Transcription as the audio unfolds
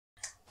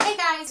Hey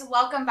guys,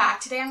 welcome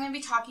back. Today I'm going to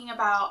be talking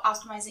about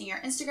optimizing your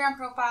Instagram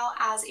profile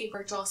as a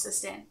virtual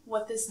assistant.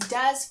 What this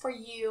does for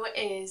you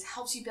is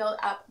helps you build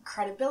up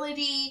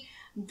credibility,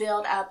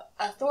 build up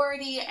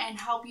authority, and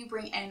help you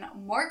bring in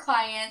more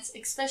clients,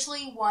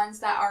 especially ones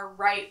that are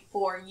right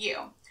for you.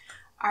 All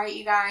right,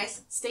 you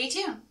guys, stay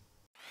tuned.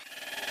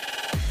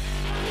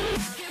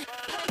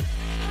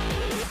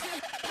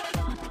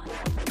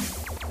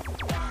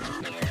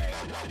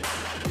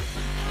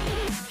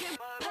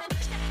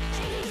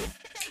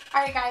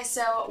 Alright guys,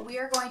 so we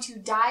are going to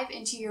dive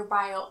into your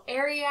bio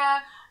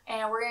area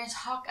and we're going to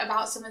talk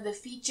about some of the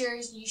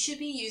features you should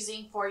be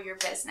using for your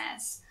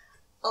business.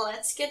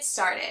 Let's get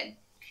started.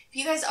 If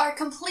you guys are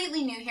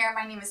completely new here,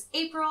 my name is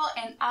April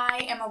and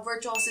I am a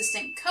virtual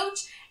assistant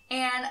coach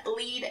and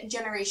lead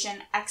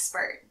generation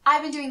expert.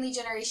 I've been doing lead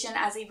generation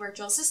as a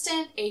virtual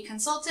assistant, a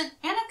consultant,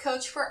 and a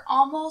coach for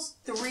almost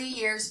 3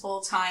 years full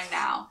time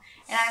now.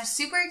 And I'm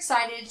super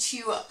excited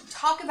to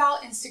talk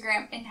about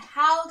Instagram and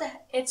how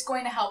it's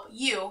going to help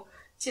you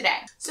today.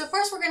 So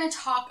first we're going to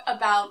talk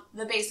about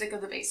the basic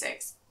of the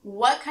basics.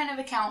 What kind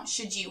of account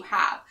should you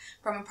have?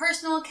 From a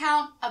personal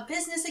account, a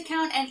business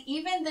account, and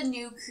even the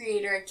new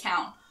creator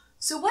account.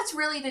 So what's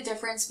really the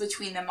difference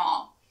between them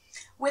all?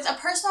 With a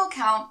personal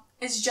account,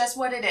 it's just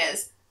what it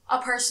is, a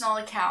personal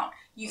account.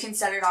 You can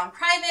set it on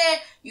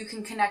private, you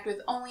can connect with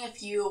only a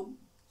few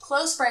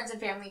close friends and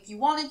family if you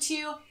wanted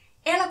to,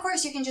 and of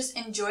course you can just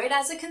enjoy it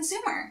as a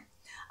consumer.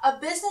 A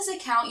business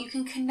account, you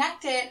can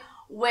connect it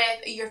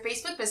with your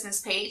Facebook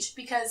business page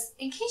because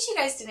in case you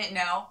guys didn't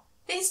know,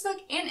 Facebook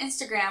and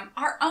Instagram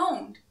are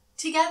owned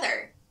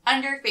together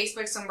under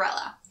Facebook's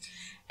umbrella.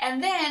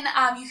 And then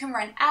you can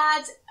run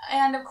ads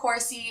and of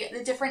course see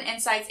the different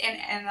insights and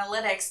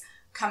analytics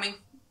coming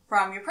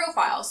from your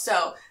profile.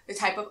 So the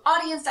type of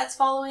audience that's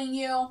following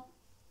you,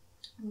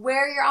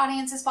 where your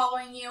audience is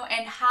following you,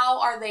 and how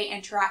are they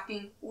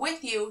interacting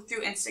with you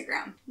through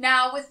Instagram.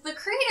 Now with the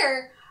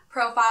creator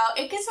profile,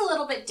 it gets a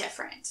little bit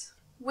different.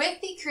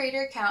 With the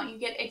creator account, you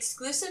get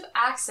exclusive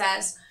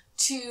access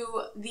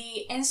to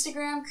the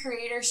Instagram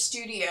Creator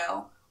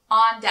Studio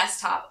on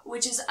desktop,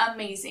 which is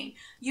amazing.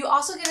 You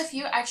also get a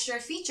few extra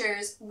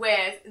features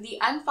with the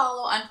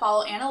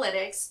unfollow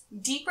analytics,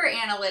 deeper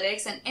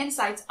analytics and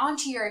insights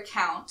onto your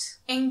account,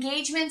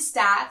 engagement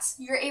stats.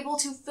 You're able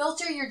to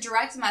filter your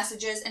direct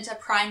messages into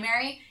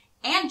primary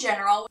and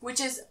general, which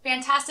is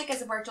fantastic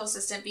as a virtual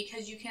assistant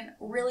because you can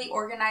really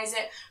organize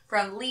it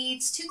from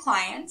leads to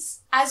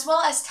clients, as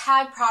well as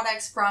tag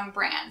products from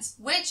brands,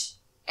 which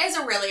is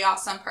a really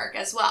awesome perk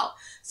as well.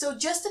 So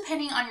just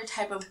depending on your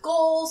type of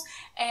goals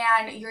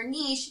and your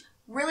niche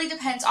really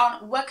depends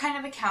on what kind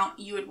of account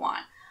you would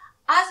want.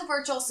 As a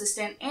virtual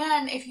assistant,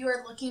 and if you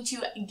are looking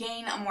to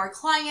gain more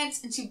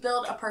clients and to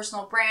build a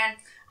personal brand,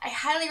 I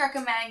highly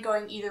recommend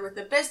going either with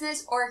a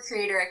business or a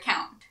creator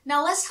account.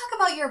 Now let's talk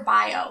about your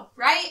bio,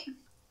 right?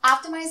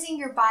 Optimizing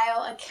your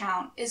bio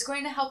account is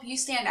going to help you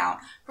stand out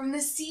from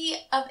the sea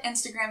of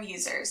Instagram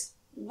users,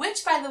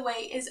 which by the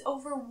way is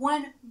over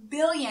 1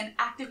 billion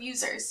active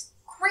users.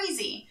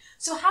 Crazy.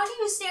 So how do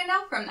you stand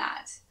out from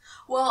that?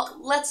 Well,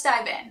 let's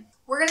dive in.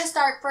 We're going to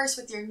start first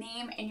with your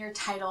name and your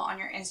title on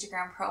your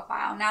Instagram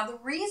profile. Now, the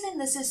reason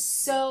this is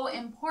so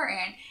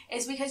important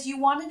is because you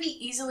want to be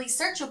easily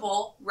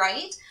searchable,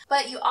 right?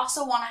 But you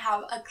also want to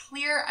have a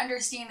clear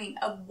understanding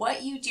of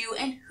what you do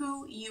and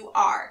who you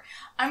are.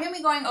 I'm going to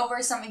be going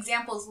over some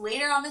examples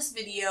later on this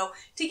video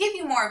to give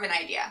you more of an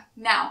idea.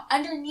 Now,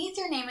 underneath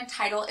your name and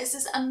title is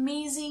this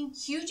amazing,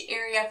 huge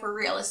area for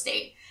real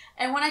estate.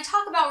 And when I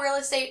talk about real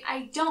estate,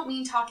 I don't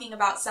mean talking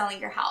about selling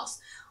your house.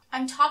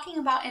 I'm talking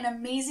about an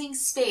amazing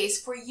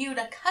space for you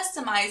to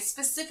customize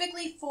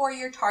specifically for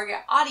your target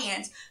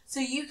audience so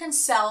you can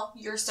sell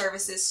your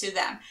services to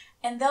them.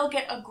 And they'll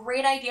get a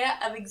great idea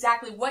of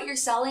exactly what you're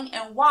selling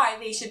and why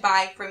they should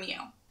buy from you.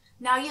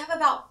 Now you have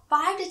about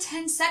 5 to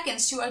 10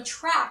 seconds to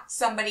attract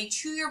somebody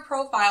to your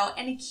profile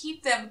and to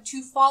keep them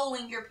to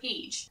following your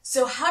page.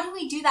 So how do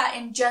we do that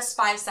in just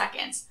 5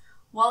 seconds?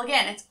 Well,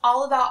 again, it's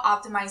all about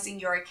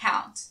optimizing your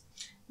account.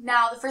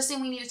 Now, the first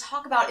thing we need to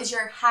talk about is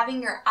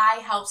having your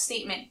I help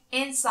statement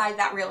inside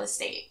that real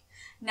estate.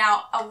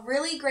 Now, a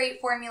really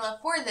great formula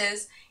for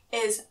this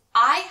is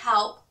I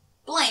help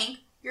blank.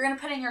 You're going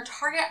to put in your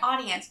target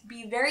audience,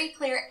 be very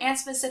clear and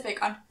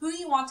specific on who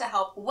you want to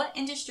help, what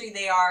industry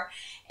they are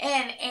in,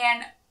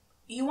 and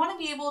you want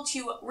to be able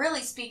to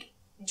really speak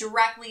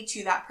directly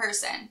to that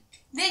person.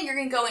 Then you're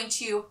going to go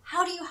into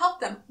how do you help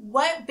them?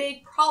 What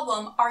big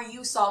problem are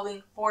you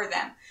solving for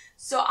them?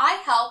 So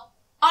I help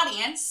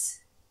audience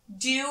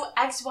do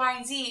X, Y,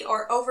 and Z,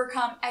 or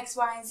overcome X,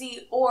 Y, and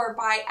Z, or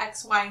buy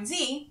X, Y, and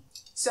Z.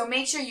 So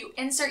make sure you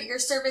insert your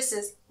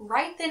services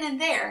right then and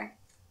there.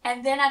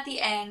 And then at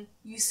the end,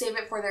 you save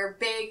it for their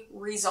big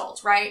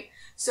result, right?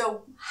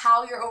 So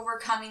how you're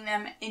overcoming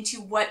them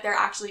into what they're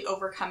actually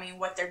overcoming,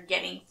 what they're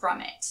getting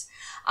from it.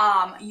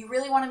 You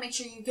really want to make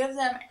sure you give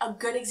them a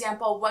good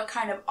example of what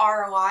kind of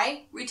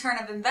ROI, return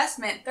of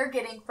investment, they're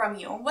getting from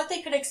you and what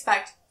they could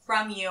expect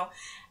from you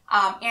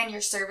and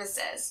your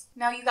services.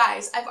 Now you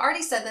guys, I've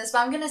already said this, but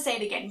I'm going to say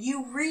it again.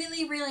 You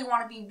really, really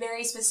want to be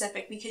very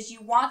specific because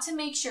you want to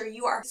make sure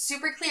you are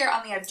super clear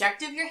on the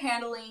objective you're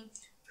handling,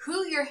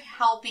 who you're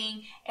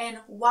helping, and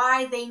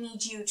why they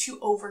need you to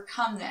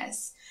overcome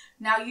this.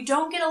 Now you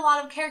don't get a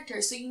lot of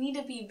characters, so you need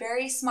to be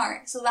very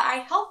smart. So the I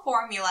help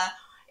formula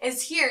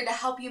is here to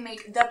help you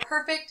make the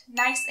perfect,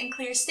 nice, and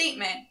clear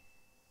statement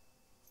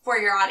for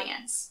your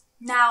audience.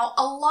 Now,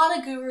 a lot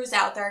of gurus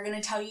out there are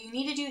going to tell you, you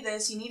need to do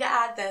this, you need to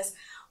add this.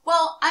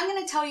 Well, I'm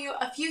going to tell you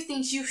a few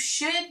things you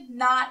should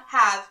not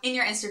have in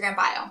your Instagram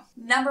bio.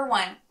 Number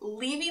one,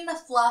 leaving the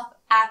fluff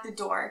at the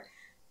door.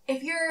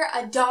 If you're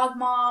a dog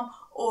mom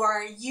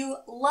or you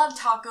love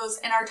tacos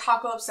and are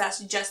taco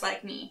obsessed just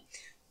like me,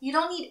 you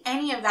don't need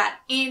any of that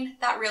in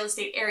that real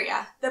estate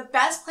area. The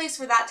best place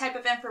for that type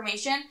of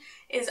information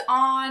is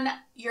on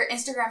your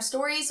Instagram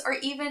stories or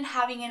even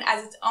having it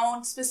as its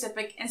own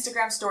specific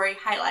Instagram story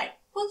highlight,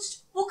 which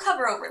we'll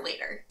cover over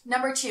later.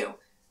 Number two,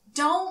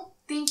 don't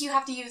think you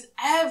have to use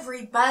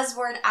every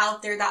buzzword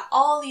out there that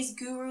all these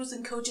gurus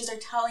and coaches are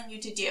telling you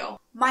to do.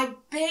 My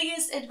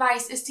biggest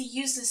advice is to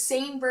use the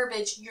same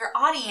verbiage your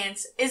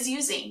audience is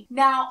using.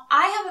 Now,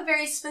 I have a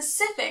very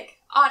specific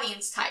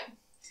audience type,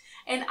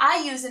 and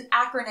I use an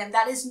acronym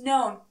that is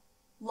known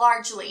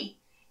largely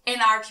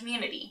in our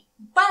community,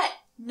 but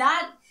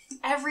not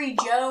every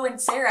Joe and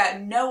Sarah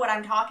know what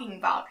I'm talking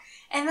about.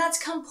 And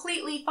that's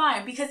completely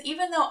fine because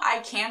even though I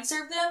can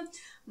serve them,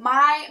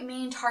 my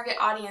main target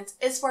audience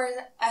is for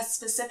a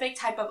specific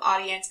type of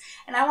audience,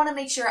 and I want to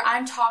make sure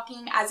I'm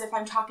talking as if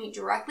I'm talking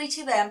directly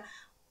to them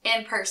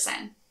in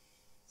person.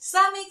 Does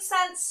that make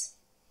sense?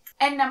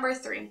 And number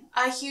three,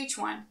 a huge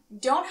one,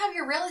 don't have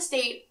your real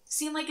estate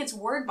seem like it's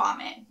word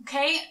vomit,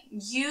 okay?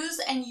 Use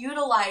and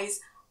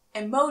utilize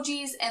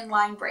emojis and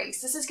line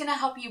breaks. This is going to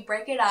help you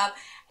break it up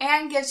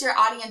and gives your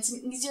audience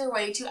an easier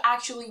way to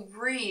actually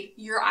read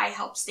your I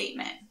help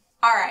statement.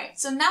 All right,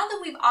 so now that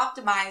we've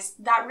optimized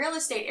that real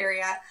estate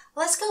area,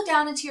 let's go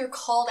down into your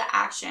call to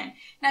action.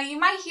 Now you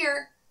might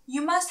hear,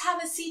 you must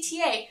have a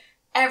CTA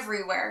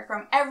everywhere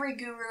from every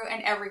guru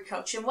and every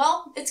coach. And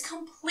well, it's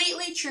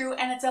completely true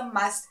and it's a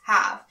must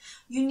have.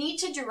 You need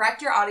to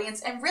direct your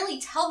audience and really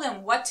tell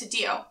them what to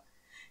do.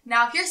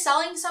 Now, if you're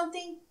selling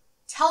something,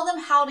 tell them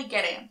how to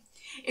get it.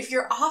 If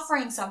you're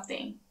offering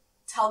something,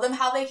 tell them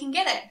how they can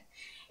get it.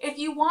 If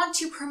you want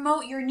to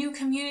promote your new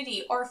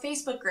community or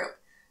Facebook group,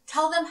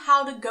 tell them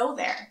how to go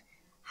there.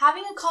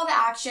 Having a call to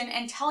action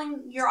and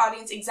telling your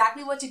audience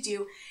exactly what to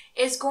do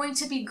is going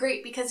to be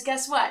great because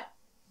guess what?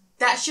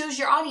 That shows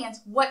your audience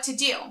what to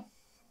do.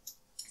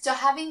 So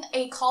having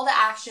a call to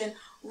action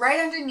right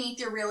underneath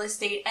your real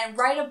estate and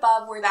right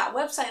above where that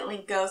website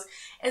link goes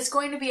is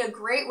going to be a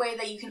great way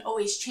that you can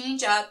always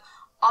change up,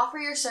 offer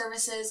your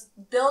services,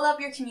 build up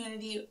your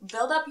community,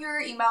 build up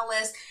your email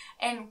list,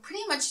 and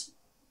pretty much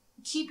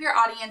keep your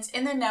audience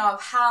in the know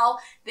of how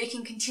they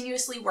can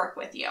continuously work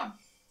with you.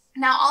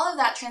 Now, all of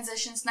that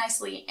transitions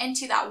nicely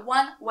into that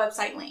one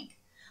website link,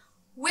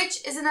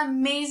 which is an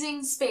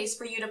amazing space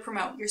for you to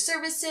promote your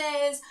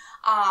services,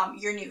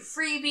 your new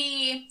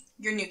freebie,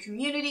 your new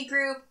community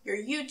group, your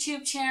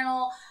YouTube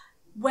channel,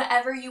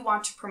 whatever you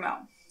want to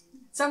promote.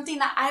 Something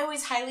that I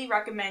always highly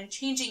recommend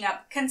changing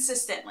up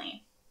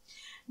consistently.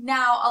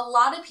 Now, a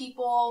lot of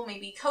people,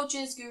 maybe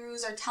coaches,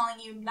 gurus, are telling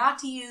you not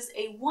to use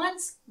a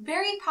once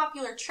very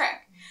popular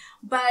trick,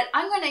 but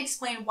I'm going to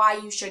explain why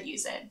you should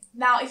use it.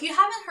 Now, if you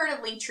haven't heard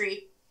of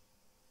Linktree,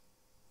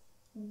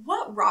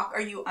 what rock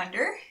are you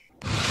under?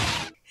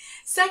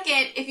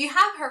 Second, if you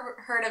have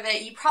heard of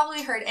it, you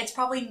probably heard it's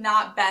probably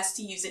not best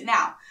to use it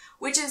now,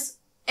 which is,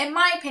 in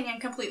my opinion,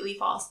 completely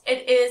false.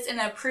 It is an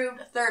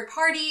approved third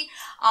party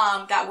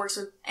that works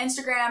with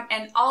Instagram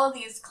and all of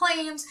these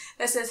claims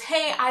that says,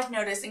 hey, I've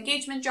noticed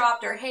engagement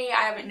dropped, or hey,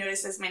 I haven't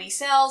noticed as many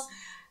sales.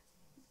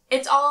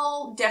 It's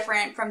all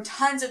different from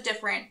tons of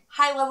different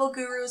high-level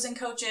gurus and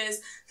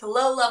coaches to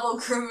low-level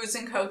gurus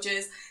and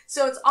coaches.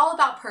 So it's all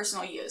about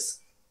personal use.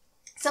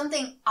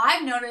 Something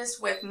I've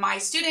noticed with my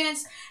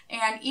students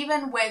and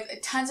even with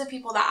tons of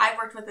people that I've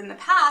worked with in the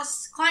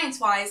past,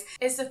 clients-wise,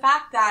 is the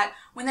fact that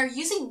when they're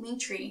using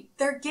Linktree,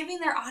 they're giving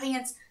their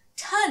audience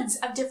tons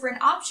of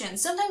different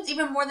options, sometimes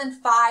even more than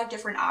 5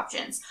 different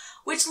options,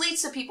 which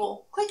leads to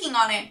people clicking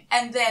on it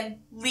and then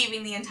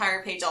leaving the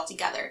entire page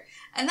altogether.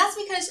 And that's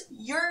because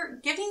you're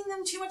giving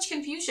them too much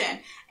confusion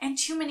and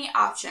too many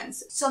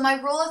options. So my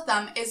rule of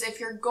thumb is if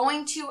you're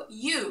going to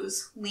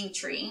use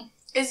Linktree,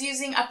 is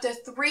using up to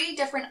 3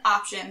 different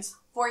options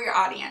for your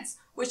audience,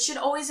 which should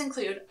always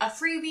include a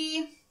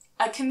freebie,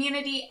 a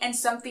community, and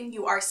something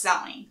you are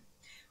selling.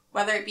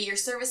 Whether it be your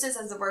services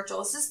as a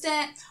virtual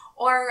assistant,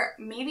 or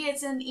maybe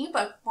it's an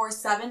ebook for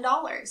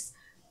 $7.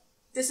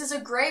 This is a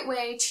great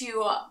way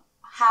to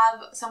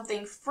have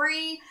something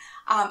free,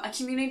 a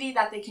community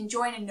that they can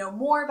join and know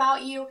more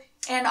about you,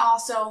 and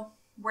also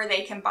where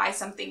they can buy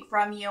something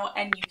from you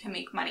and you can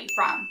make money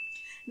from.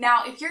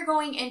 Now, if you're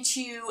going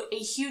into a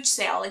huge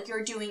sale, like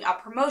you're doing a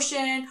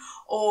promotion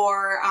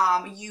or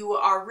you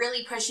are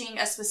really pushing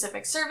a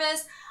specific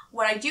service,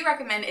 what I do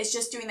recommend is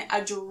just doing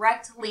a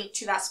direct link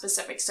to that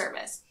specific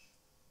service.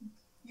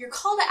 your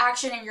call to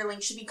action and your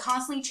link should be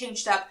constantly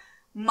changed up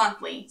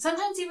monthly,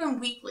 sometimes even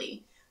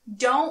weekly.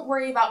 Don't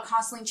worry about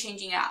constantly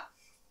changing it up.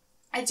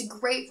 It's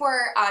great for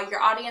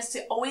your audience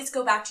to always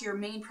go back to your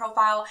main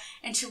profile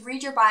and to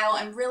read your bio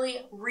and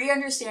really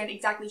re-understand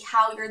exactly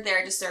how you're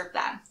there to serve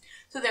them.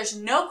 So there's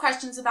no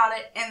questions about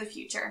it in the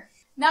future.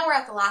 Now we're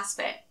at the last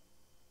bit,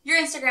 your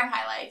Instagram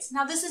highlights.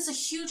 Now this is a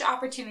huge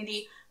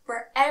opportunity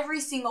for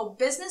every single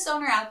business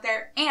owner out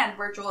there and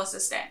virtual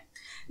assistant.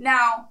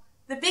 Now,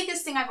 the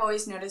biggest thing I've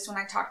always noticed when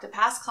I talk to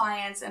past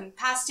clients and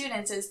past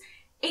students is,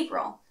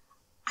 April,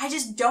 I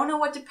just don't know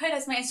what to put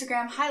as my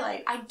Instagram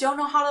highlight. I don't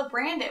know how to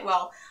brand it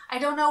well. I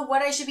don't know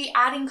what I should be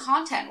adding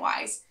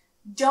content-wise.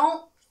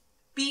 Don't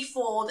be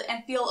fooled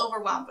and feel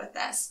overwhelmed with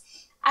this.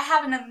 I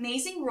have an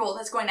amazing rule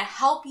that's going to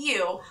help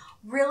you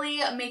really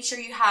make sure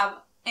you have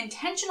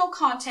intentional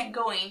content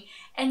going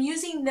and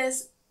using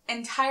this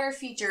entire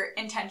feature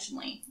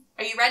intentionally.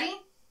 Are you ready?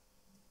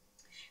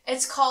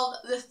 It's called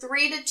the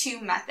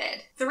 3-to-2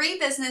 method. 3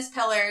 business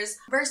pillars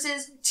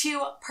versus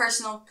 2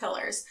 personal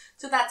pillars.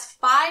 So that's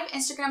 5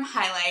 Instagram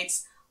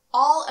highlights,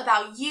 all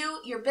about you,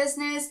 your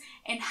business,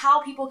 and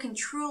how people can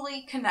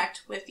truly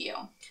connect with you.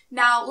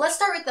 Now, let's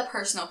start with the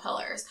personal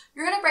pillars.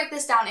 You're gonna break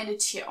this down into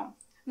 2.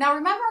 Now,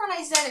 remember when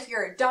I said if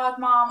you're a dog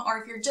mom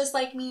or if you're just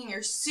like me and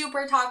you're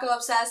super taco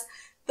obsessed,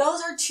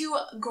 those are 2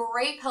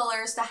 great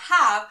pillars to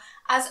have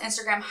as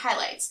Instagram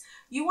highlights.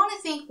 You want to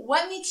think,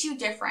 what makes you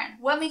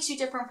different? What makes you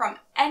different from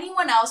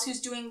anyone else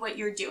who's doing what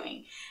you're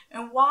doing?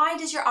 And why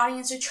does your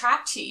audience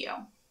attract to you?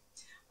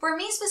 For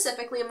me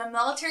specifically, I'm a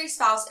military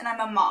spouse and I'm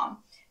a mom.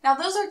 Now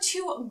those are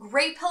 2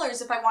 great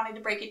pillars if I wanted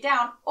to break it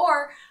down,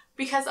 or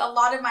because a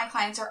lot of my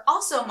clients are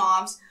also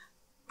moms,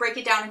 break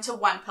it down into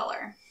 1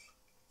 pillar.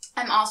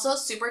 I'm also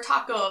super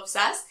taco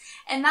obsessed,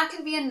 and that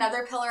can be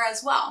another pillar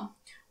as well.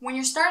 When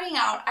you're starting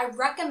out, I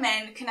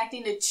recommend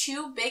connecting to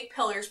 2 big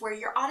pillars where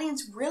your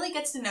audience really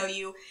gets to know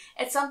you.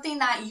 It's something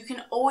that you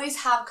can always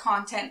have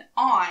content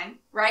on,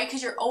 right?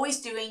 Because you're always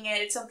doing it.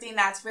 It's something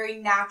that's very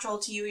natural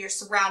to you, you're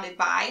surrounded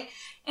by.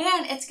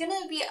 And it's going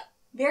to be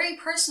very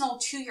personal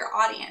to your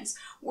audience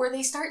where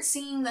they start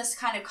seeing this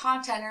kind of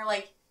content and are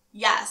like,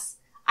 yes,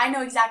 I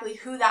know exactly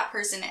who that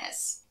person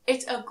is.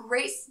 It's a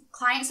great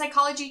client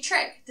psychology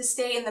trick to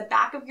stay in the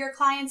back of your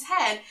client's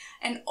head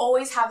and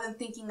always have them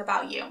thinking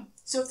about you.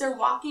 So if they're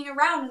walking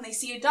around and they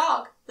see a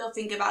dog, they'll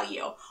think about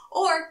you.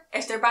 Or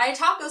if they're by a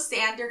taco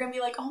stand, they're going to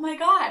be like, oh my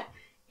God,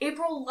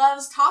 April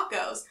loves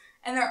tacos.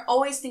 And they're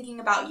always thinking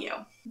about you.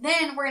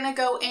 Then we're going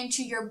to go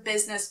into your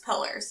business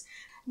pillars.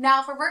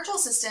 Now for virtual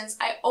assistants,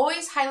 I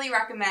always highly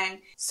recommend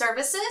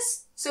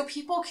services so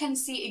people can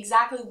see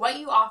exactly what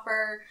you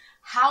offer,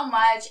 how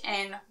much,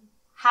 and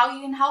how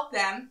you can help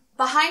them.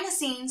 Behind the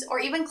scenes or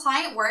even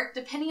client work,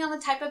 depending on the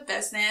type of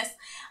business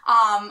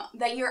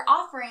that you're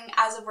offering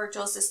as a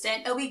virtual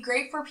assistant, it'll be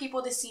great for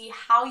people to see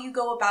how you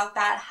go about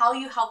that, how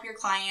you help your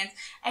clients,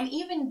 and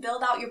even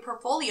build out your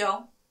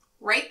portfolio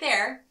right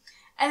there.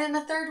 And then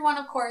the third one,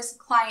 of course,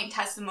 client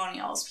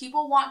testimonials.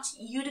 People want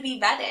you to be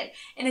vetted,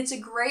 and it's a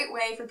great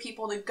way for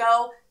people to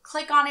go,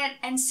 click on it,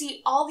 and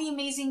see all the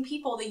amazing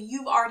people that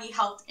you've already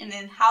helped and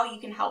then how you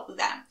can help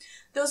them.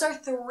 Those are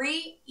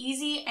 3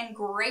 easy and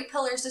great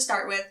pillars to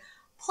start with,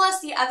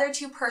 plus the other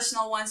 2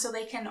 personal ones so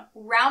they can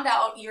round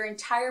out your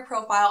entire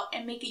profile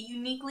and make it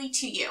uniquely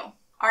to you.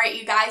 All right,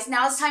 you guys,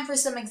 now it's time for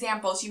some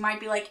examples. You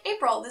might be like,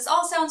 April, this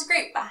all sounds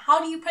great, but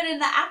how do you put it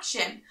into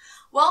action?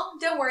 Well,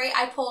 don't worry,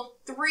 I pulled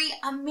 3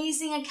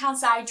 amazing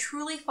accounts that I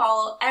truly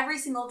follow every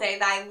single day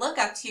that I look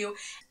up to,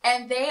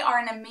 and they are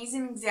an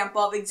amazing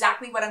example of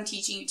exactly what I'm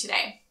teaching you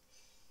today.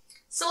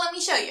 So let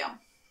me show you.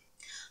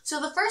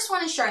 So the first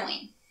one is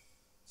Charlene.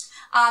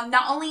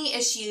 Not only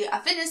is she a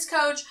fitness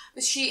coach,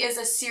 but she is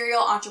a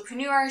serial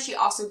entrepreneur. She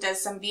also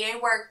does some VA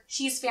work.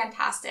 She's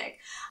fantastic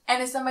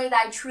and is somebody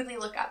that I truly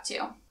look up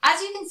to.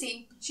 As you can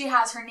see, she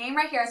has her name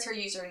right here as her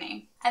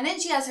username. And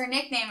then she has her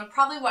nickname of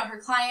probably what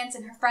her clients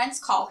and her friends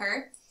call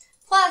her,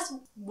 plus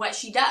what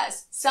she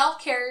does,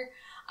 self-care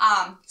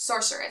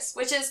sorceress,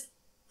 which is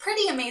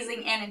pretty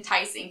amazing and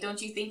enticing.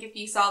 Don't you think if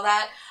you saw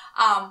that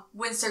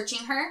when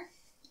searching her?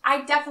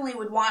 I definitely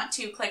would want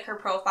to click her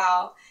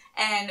profile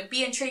and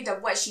be intrigued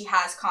of what she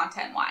has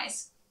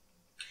content-wise.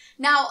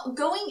 Now,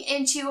 going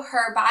into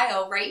her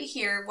bio right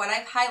here, what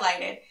I've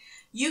highlighted,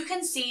 you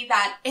can see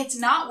that it's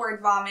not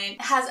word vomit,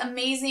 it has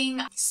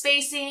amazing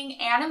spacing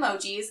and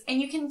emojis,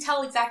 and you can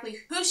tell exactly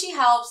who she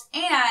helps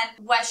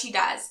and what she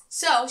does.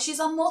 So she's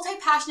a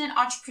multi-passionate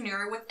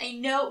entrepreneur with a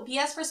no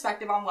BS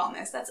perspective on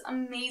wellness. That's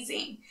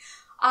amazing.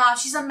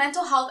 She's a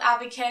mental health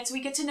advocate, so we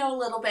get to know a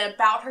little bit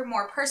about her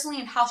more personally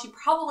and how she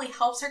probably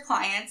helps her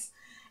clients.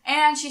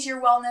 And she's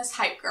your wellness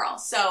hype girl.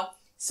 So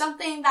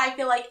something that I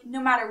feel like no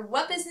matter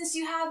what business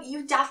you have,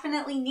 you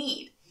definitely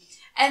need.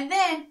 And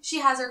then she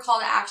has her call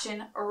to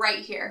action right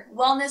here,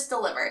 wellness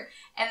delivered.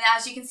 And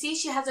as you can see,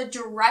 she has a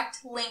direct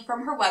link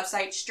from her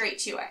website straight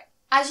to it.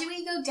 As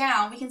we go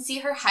down, we can see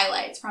her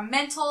highlights from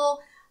mental,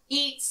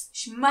 eats,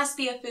 she must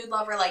be a food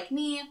lover like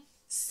me,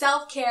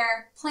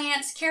 self-care,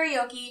 plants,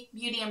 karaoke,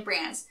 beauty, and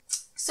brands.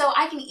 So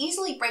I can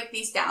easily break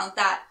these down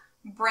that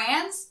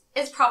brands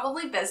is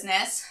probably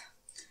business.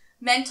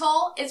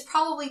 Mental is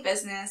probably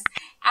business,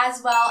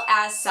 as well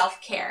as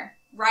self-care,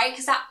 right?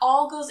 Because that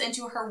all goes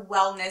into her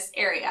wellness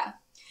area.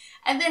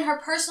 And then her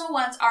personal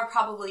ones are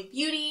probably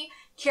beauty,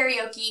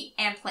 karaoke,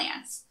 and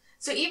plants.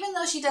 So even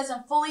though she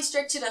doesn't fully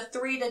stick to the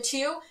 3 to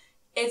 2,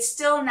 it's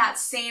still in that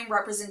same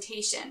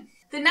representation.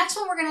 The next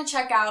one we're going to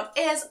check out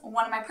is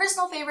one of my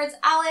personal favorites,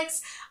 Alex.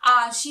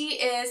 She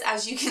is,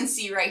 as you can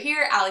see right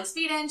here, Alex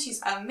Beaton.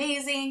 She's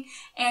amazing,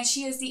 and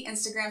she is the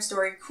Instagram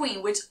story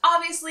queen, which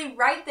obviously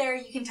right there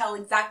you can tell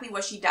exactly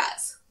what she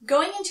does.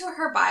 Going into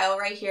her bio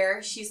right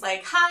here, she's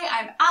like,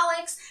 "Hi, I'm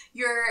Alex,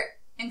 your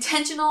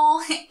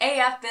intentional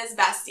AF biz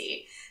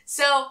bestie."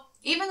 So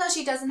even though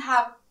she doesn't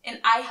have an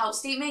I help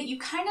statement, you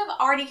kind of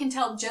already can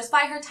tell just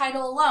by her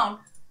title alone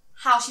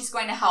how she's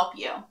going to help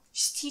you.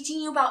 She's teaching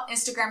you about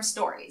Instagram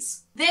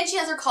stories. Then she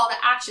has her call to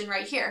action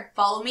right here.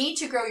 Follow me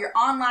to grow your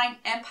online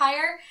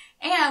empire.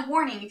 And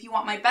warning, if you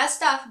want my best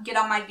stuff, get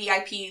on my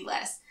VIP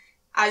list.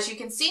 As you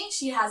can see,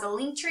 she has a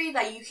link tree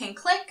that you can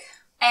click,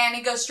 and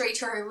it goes straight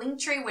to her link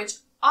tree, which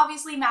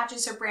obviously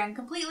matches her brand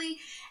completely.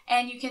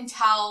 And you can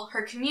tell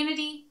her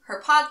community,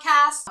 her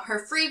podcast,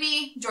 her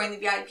freebie, join the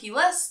VIP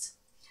list.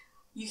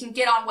 You can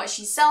get on what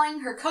she's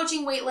selling, her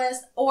coaching waitlist,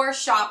 or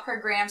shop her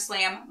Gram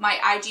Slam, my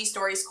IG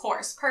Stories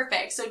course.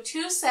 Perfect. So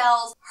 2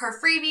 sales, her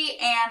freebie,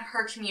 and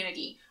her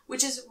community,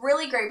 which is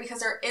really great because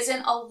there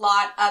isn't a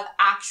lot of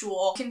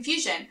actual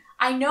confusion.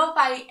 I know if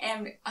I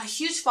am a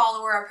huge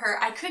follower of her,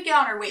 I could get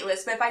on her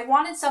waitlist, but if I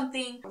wanted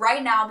something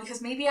right now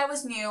because maybe I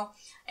was new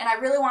and I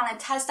really want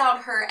to test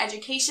out her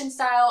education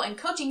style and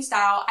coaching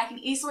style, I can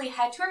easily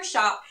head to her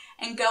shop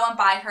and go and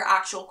buy her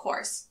actual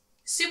course.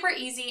 Super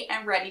easy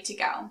and ready to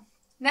go.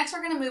 Next,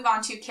 we're going to move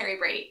on to Carrie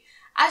Brady.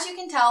 As you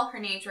can tell, her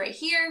name's right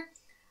here.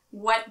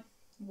 What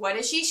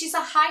is she? She's a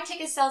high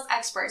ticket sales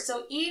expert.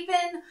 So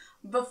even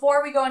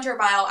before we go into her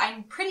bio,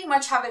 I pretty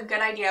much have a good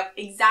idea of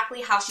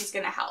exactly how she's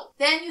going to help.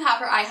 Then you have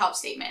her I help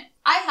statement.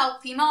 I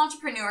help female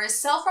entrepreneurs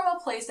sell from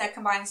a place that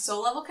combines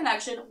soul level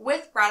connection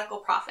with radical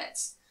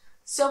profits.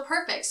 So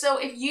perfect. So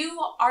if you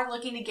are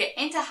looking to get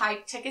into high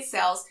ticket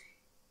sales,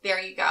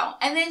 there you go.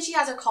 And then she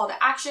has her call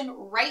to action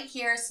right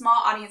here,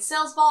 small audience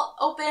sales vault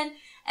open,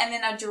 and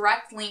then a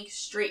direct link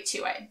straight to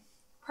it.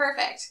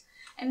 Perfect.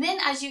 And then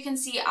as you can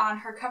see on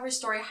her cover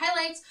story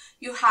highlights,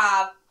 you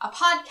have a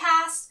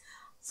podcast,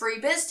 free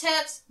biz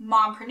tips,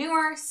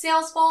 mompreneur,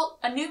 sales vault,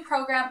 a new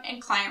program,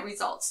 and client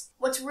results.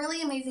 What's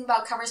really amazing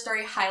about cover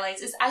story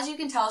highlights is, as you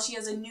can tell, she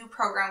has a new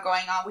program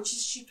going on, which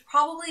is she's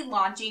probably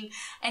launching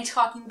and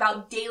talking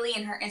about daily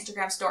in her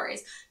Instagram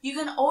stories. You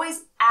can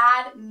always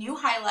add new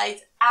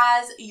highlights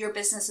as your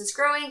business is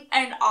growing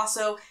and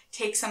also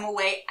take some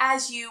away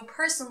as you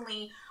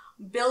personally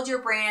build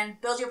your brand,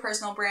 build your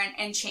personal brand,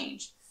 and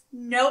change.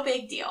 No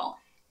big deal.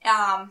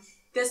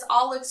 This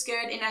all looks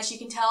good, and as you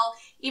can tell,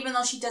 even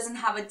though she doesn't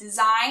have a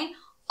design,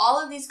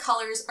 all of these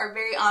colors are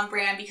very on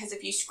brand because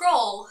if you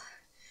scroll,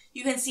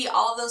 you can see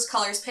all of those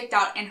colors picked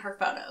out in her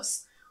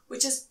photos,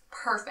 which is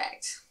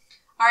perfect.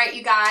 All right,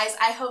 you guys,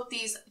 I hope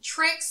these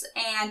tricks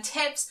and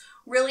tips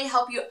really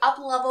help you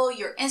up-level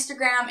your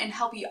Instagram and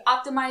help you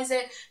optimize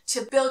it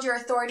to build your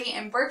authority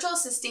in virtual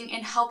assisting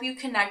and help you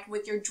connect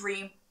with your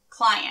dream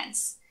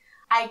clients.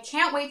 I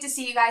can't wait to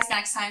see you guys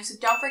next time, so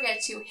don't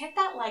forget to hit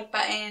that like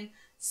button,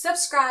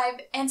 subscribe,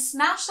 and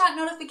smash that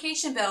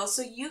notification bell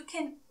so you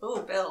can,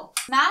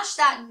 smash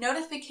that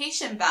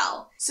notification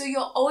bell so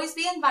you'll always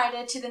be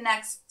invited to the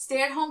next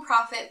Stay at Home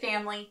Profit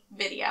Family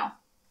video.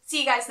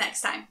 See you guys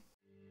next time.